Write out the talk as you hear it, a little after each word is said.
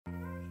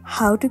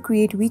How to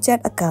create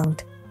WeChat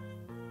account.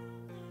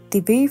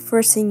 The very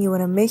first thing, you want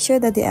to make sure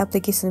that the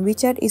application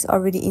WeChat is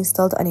already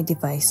installed on your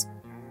device.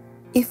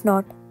 If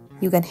not,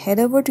 you can head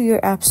over to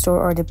your App Store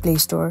or the Play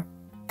Store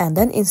and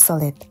then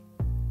install it.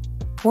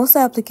 Once the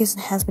application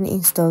has been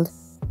installed,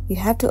 you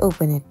have to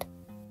open it.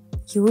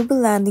 You will be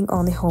landing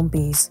on the home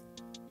page.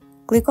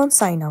 Click on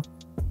Sign Up.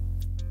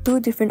 Two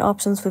different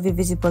options will be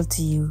visible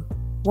to you.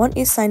 One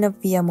is sign up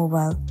via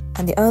mobile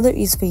and the other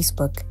is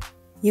Facebook.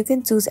 You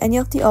can choose any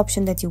of the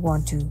option that you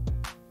want to.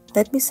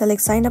 Let me select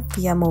sign up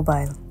via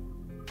mobile.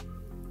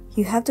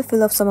 You have to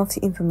fill up some of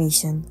the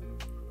information.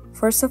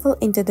 First of all,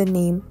 enter the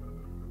name,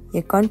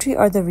 your country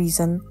or the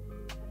region,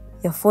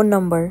 your phone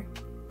number,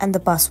 and the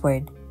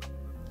password.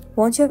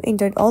 Once you have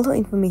entered all the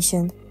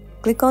information,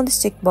 click on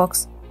this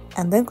checkbox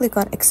and then click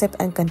on Accept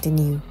and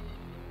Continue.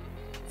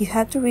 You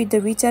have to read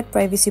the WeChat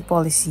privacy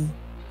policy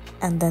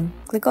and then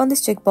click on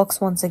this checkbox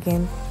once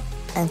again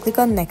and click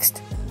on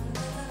Next.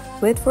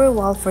 Wait for a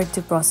while for it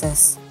to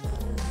process.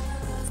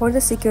 For the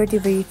security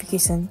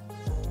verification,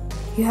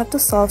 you have to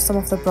solve some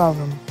of the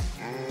problem.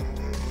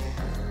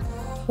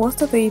 Once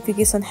the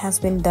verification has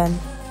been done,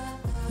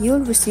 you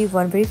will receive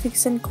one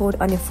verification code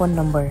on your phone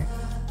number.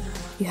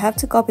 You have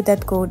to copy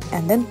that code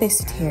and then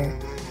paste it here.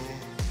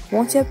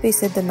 Once you have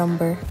pasted the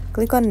number,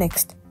 click on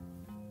Next.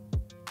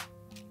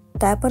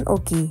 Tap on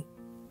OK.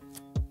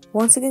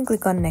 Once again,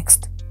 click on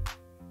Next.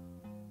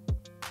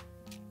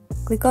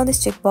 Click on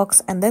this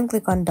checkbox and then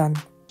click on Done.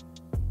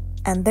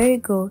 And there you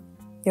go,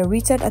 your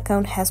WeChat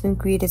account has been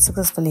created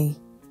successfully.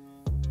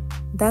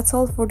 That's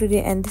all for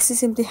today, and this is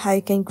simply how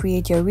you can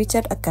create your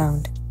WeChat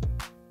account.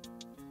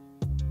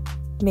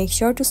 Make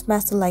sure to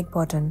smash the like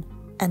button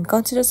and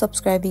consider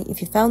subscribing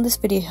if you found this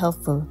video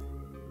helpful.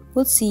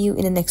 We'll see you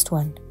in the next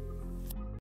one.